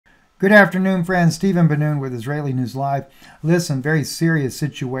Good afternoon, friends. Stephen Benoon with Israeli News Live. Listen, very serious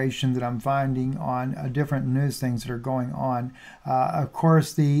situation that I'm finding on different news things that are going on. Of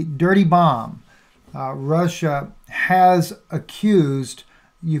course, the dirty bomb. Russia has accused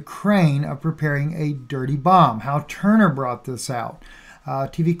Ukraine of preparing a dirty bomb. Hal Turner brought this out.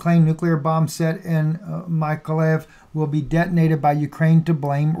 TV claimed nuclear bomb set in Mykolaiv will be detonated by Ukraine to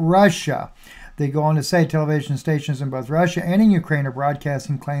blame Russia. They go on to say television stations in both Russia and in Ukraine are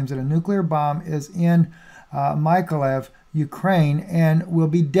broadcasting claims that a nuclear bomb is in Mykolaiv, Ukraine, and will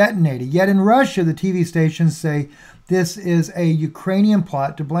be detonated. Yet in Russia, the TV stations say this is a Ukrainian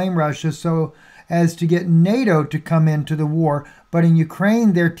plot to blame Russia so as to get NATO to come into the war. But in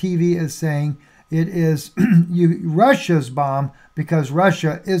Ukraine, their TV is saying it is Russia's bomb because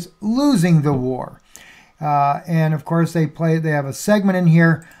Russia is losing the war. And of course, they have a segment in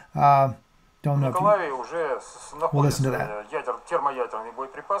here. В Николаеве уже находится термоядерный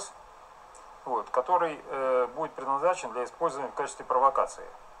боеприпас, который будет предназначен для использования в качестве провокации.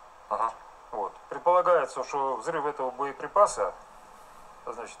 Предполагается, что взрыв этого боеприпаса,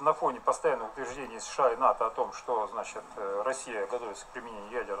 значит, на фоне постоянных утверждений США и НАТО о том, что, значит, Россия готовится к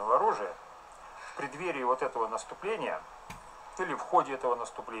применению ядерного оружия, в преддверии вот этого наступления или в ходе этого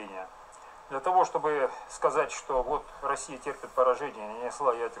наступления, для того, чтобы сказать, что вот Россия терпит поражение,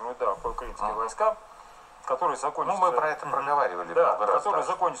 нанесла ядерный удар по украинским войскам, который закончится... Ну, мы про это проговаривали. Да, который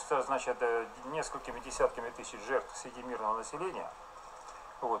закончится, значит, несколькими десятками тысяч жертв среди мирного населения,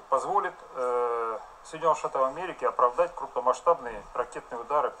 позволит Соединенным Штатам Америки оправдать крупномасштабные ракетные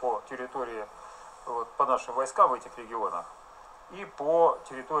удары по территории, по нашим войскам в этих регионах и по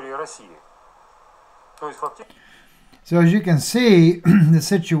территории России. То есть фактически... So as you can see, the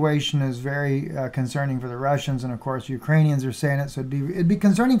situation is very concerning for the Russians, and of course Ukrainians are saying it, so it'd be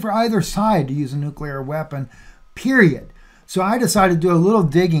concerning for either side to use a nuclear weapon, period. So I decided to do a little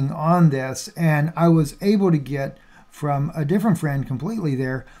digging on this, and I was able to get from a different friend completely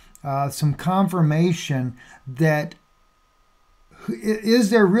there some confirmation that is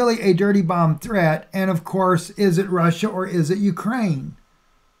there really a dirty bomb threat, and of course, is it Russia or is it Ukraine?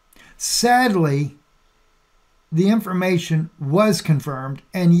 Sadly, the information was confirmed,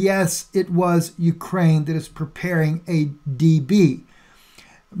 and yes, it was Ukraine that is preparing a DB.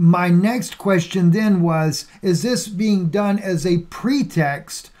 My next question then was, is this being done as a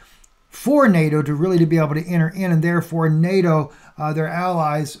pretext for NATO to really be able to enter in, and therefore NATO, their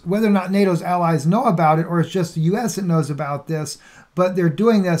allies, whether or not NATO's allies know about it, or it's just the U.S. that knows about this, but they're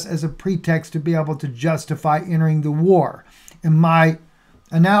doing this as a pretext to be able to justify entering the war. And my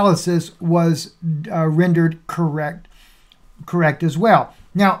analysis was rendered correct as well.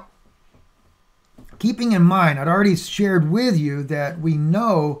 Now, keeping in mind, I'd already shared with you that we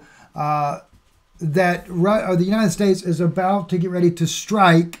know that the United States is about to get ready to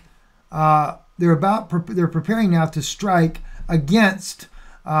strike. They're preparing now to strike against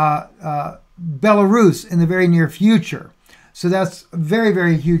Belarus in the very near future. So that's a very,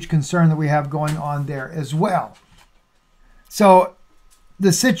 very huge concern that we have going on there as well. So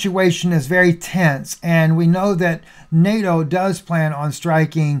the situation is very tense, and we know that NATO does plan on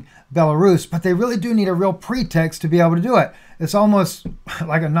striking Belarus, but they really do need a real pretext to be able to do it. It's almost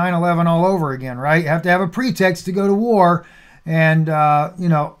like a 9/11 all over again, right? You have to have a pretext to go to war, and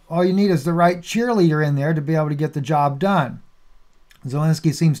all you need is the right cheerleader in there to be able to get the job done.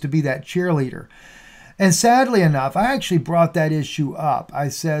 Zelensky seems to be that cheerleader. And sadly enough, I actually brought that issue up. I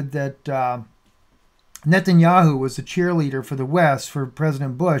said that Netanyahu was the cheerleader for the West, for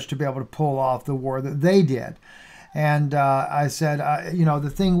President Bush, to be able to pull off the war that they did. And I said, the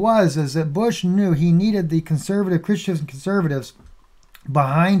thing is that Bush knew he needed the Christian conservatives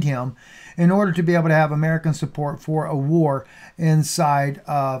behind him in order to be able to have American support for a war inside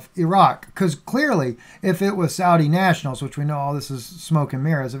of Iraq. Because clearly, if it was Saudi nationals, which we know all this is smoke and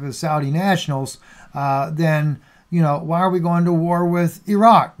mirrors, if it was Saudi nationals, then why are we going to war with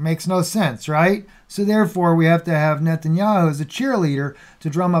Iraq? Makes no sense, right? So therefore, we have to have Netanyahu as a cheerleader to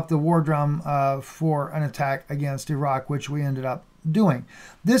drum up the war drum for an attack against Iraq, which we ended up doing.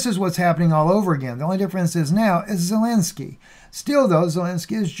 This is what's happening all over again. The only difference is now is Zelensky. Still, though,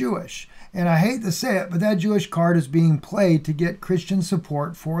 Zelensky is Jewish. And I hate to say it, but that Jewish card is being played to get Christian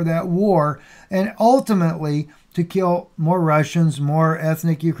support for that war, and ultimately to kill more Russians, more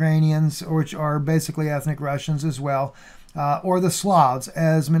ethnic Ukrainians, which are basically ethnic Russians as well, or the Slavs.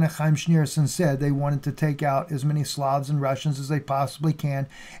 As Menachem Schneerson said, they wanted to take out as many Slavs and Russians as they possibly can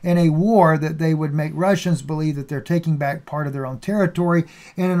in a war that they would make Russians believe that they're taking back part of their own territory,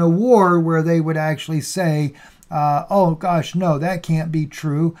 and in a war where they would actually say, oh gosh, no, that can't be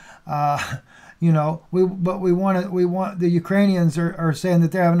true. but we want the Ukrainians are saying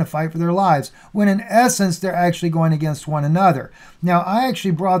that they're having to fight for their lives, when in essence they're actually going against one another. Now, I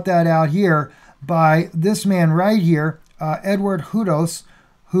actually brought that out here by this man right here, Edward Hudos,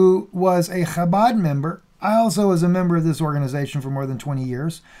 who was a Chabad member. I also was a member of this organization for more than 20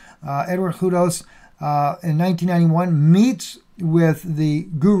 years. Edward Hudos, in 1991, meets with the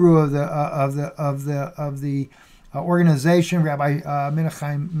guru of the organization, Rabbi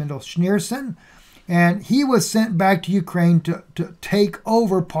Menachem Mendel Schneerson, and he was sent back to Ukraine to take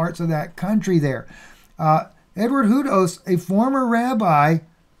over parts of that country there. Edward Hudos, a former rabbi,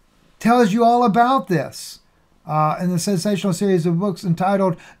 tells you all about this. In the sensational series of books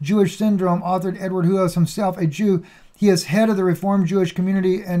entitled Jewish Syndrome, authored Edward Hudos, himself a Jew, he is head of the Reformed Jewish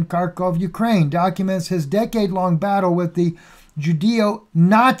community in Kharkov, Ukraine, documents his decade-long battle with the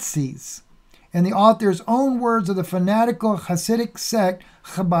Judeo-Nazis, in the author's own words, of the fanatical Hasidic sect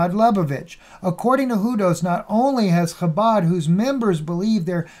Chabad Lubavitch. According to Hudos, not only has Chabad, whose members believe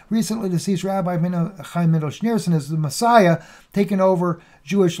their recently deceased Rabbi Menachem Mendel Schneerson is the Messiah, taken over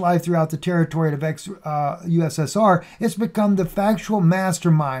Jewish life throughout the territory of ex-USSR, it's become the factual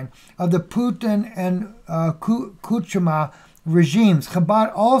mastermind of the Putin and Kuchma regimes.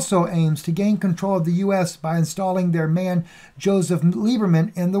 Chabad also aims to gain control of the U.S. by installing their man Joseph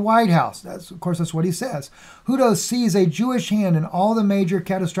Lieberman in the White House. Of course, that's what he says. Hudos sees a Jewish hand in all the major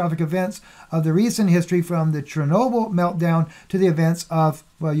catastrophic events of the recent history, from the Chernobyl meltdown to the events of,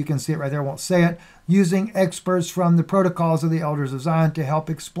 well, you can see it right there, I won't say it, using experts from the protocols of the Elders of Zion to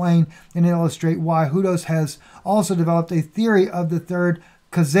help explain and illustrate why. Hudos has also developed a theory of the third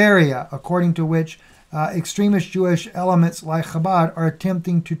Khazaria, according to which extremist Jewish elements like Chabad are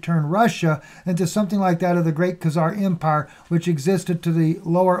attempting to turn Russia into something like that of the Great Khazar Empire, which existed to the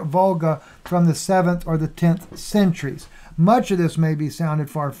lower Volga from the 7th or the 10th centuries. Much of this may be sounded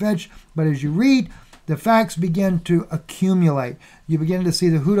far-fetched, but as you read, the facts begin to accumulate. You begin to see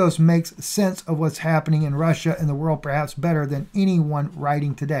that Hudos makes sense of what's happening in Russia and the world perhaps better than anyone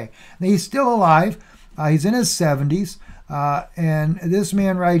writing today. Now, he's still alive. He's in his 70s. And this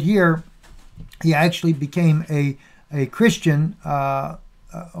man right here, he actually became a Christian, oh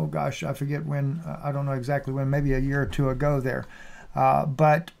gosh, I forget when, I don't know exactly when, maybe a year or two ago there.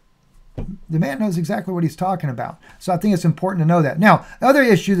 But the man knows exactly what he's talking about. So I think it's important to know that. Now, the other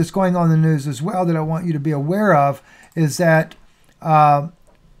issue that's going on in the news as well that I want you to be aware of is that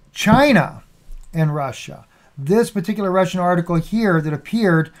China and Russia, this particular Russian article here that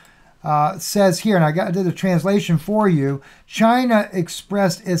appeared, says here, and I did the translation for you, China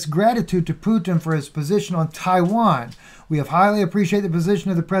expressed its gratitude to Putin for his position on Taiwan. We have highly appreciated the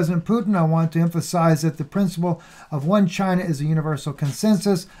position of the President Putin. I want to emphasize that the principle of one China is a universal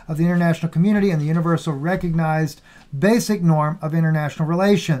consensus of the international community and the universal recognized basic norm of international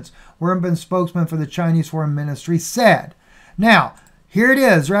relations, Wernbin, spokesman for the Chinese Foreign Ministry, said. Now, here it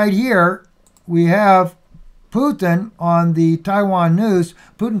is right here. We have Putin on the Taiwan news.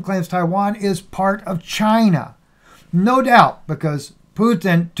 Putin claims Taiwan is part of China. No doubt, because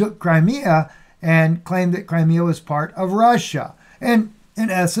Putin took Crimea and claimed that Crimea was part of Russia. And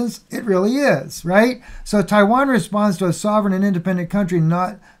in essence, it really is, right? So Taiwan responds to a sovereign and independent country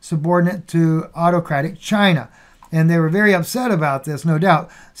not subordinate to autocratic China. And they were very upset about this, no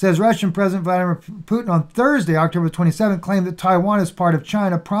doubt. Says Russian President Vladimir Putin on Thursday, October 27th, claimed that Taiwan is part of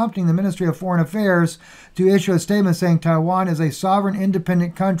China, prompting the Ministry of Foreign Affairs to issue a statement saying Taiwan is a sovereign,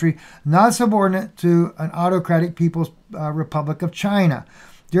 independent country not subordinate to an autocratic People's Republic of China.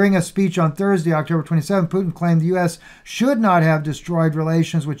 During a speech on Thursday, October 27, Putin claimed the U.S. should not have destroyed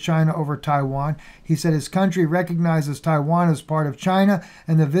relations with China over Taiwan. He said his country recognizes Taiwan as part of China,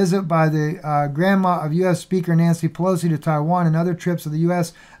 and the visit by the grandma of U.S. Speaker Nancy Pelosi to Taiwan and other trips of the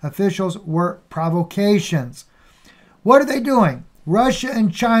U.S. officials were provocations. What are they doing? Russia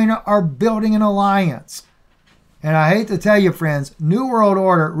and China are building an alliance. And I hate to tell you, friends, New World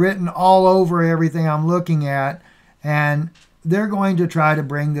Order written all over everything I'm looking at, and they're going to try to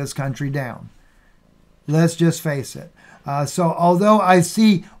bring this country down. Let's just face it. So although I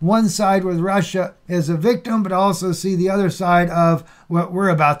see one side with Russia as a victim, but I also see the other side of what we're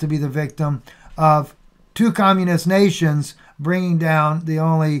about to be the victim of, two communist nations bringing down the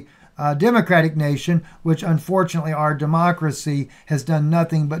only democratic nation, which unfortunately our democracy has done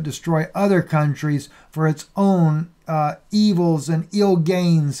nothing but destroy other countries for its own evils and ill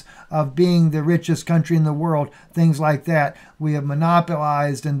gains of being the richest country in the world, things like that. We have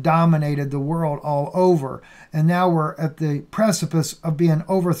monopolized and dominated the world all over. And now we're at the precipice of being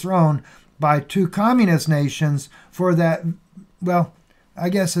overthrown by two communist nations for that, well, I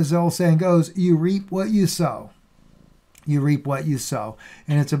guess as the old saying goes, you reap what you sow. you reap what you sow,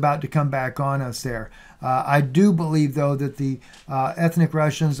 and it's about to come back on us there. I do believe, though, that the ethnic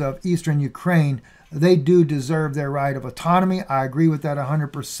Russians of eastern Ukraine, they do deserve their right of autonomy. I agree with that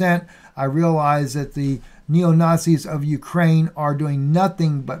 100%. I realize that the neo-Nazis of Ukraine are doing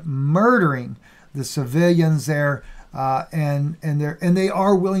nothing but murdering the civilians there, and they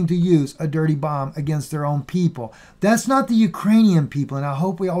are willing to use a dirty bomb against their own people. That's not the Ukrainian people, and I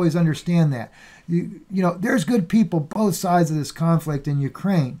hope we always understand that. You know, there's good people both sides of this conflict in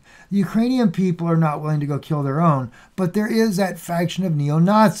Ukraine. The Ukrainian people are not willing to go kill their own, but there is that faction of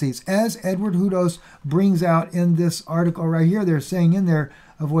neo-Nazis. As Edward Hudos brings out in this article right here, they're saying in there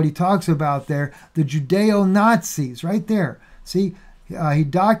of what he talks about there, the Judeo-Nazis, right there. See, he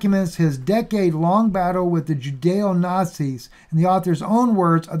documents his decade-long battle with the Judeo-Nazis in the author's own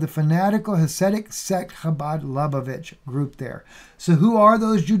words of the fanatical Hasidic sect Chabad Lubavitch group there. So who are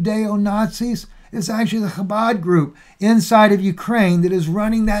those Judeo-Nazis? It's actually the Chabad group inside of Ukraine that is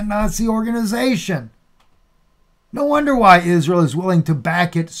running that Nazi organization. No wonder why Israel is willing to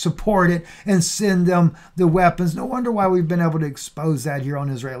back it, support it, and send them the weapons. No wonder why we've been able to expose that here on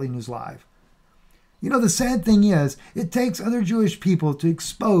Israeli News Live. You know, the sad thing is, it takes other Jewish people to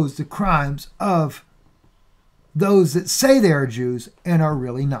expose the crimes of those that say they are Jews and are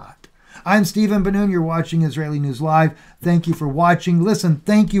really not. I'm Stephen Ben-Nun. You're watching Israeli News Live. Thank you for watching. Listen,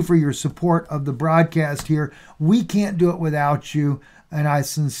 thank you for your support of the broadcast here. We can't do it without you. And I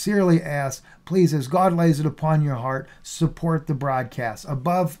sincerely ask, please, as God lays it upon your heart, support the broadcast.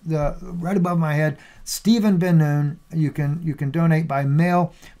 Right above my head, Stephen Ben-Nun. You can donate by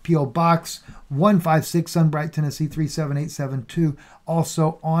mail, P.O. Box 156, Sunbright, Tennessee 37872.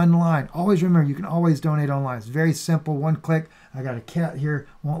 Also online. Always remember, you can always donate online. It's very simple. One click. I got a cat here.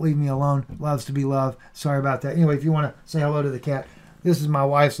 Won't leave me alone. Loves to be loved. Sorry about that. Anyway, if you want to say hello to the cat, this is my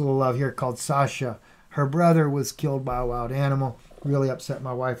wife's little love here called Sasha. Her brother was killed by a wild animal. Really upset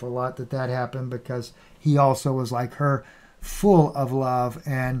my wife a lot that happened, because he also was like her, full of love.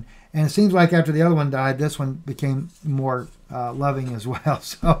 And it seems like after the other one died, this one became more loving as well.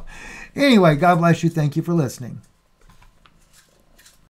 So anyway, God bless you. Thank you for listening.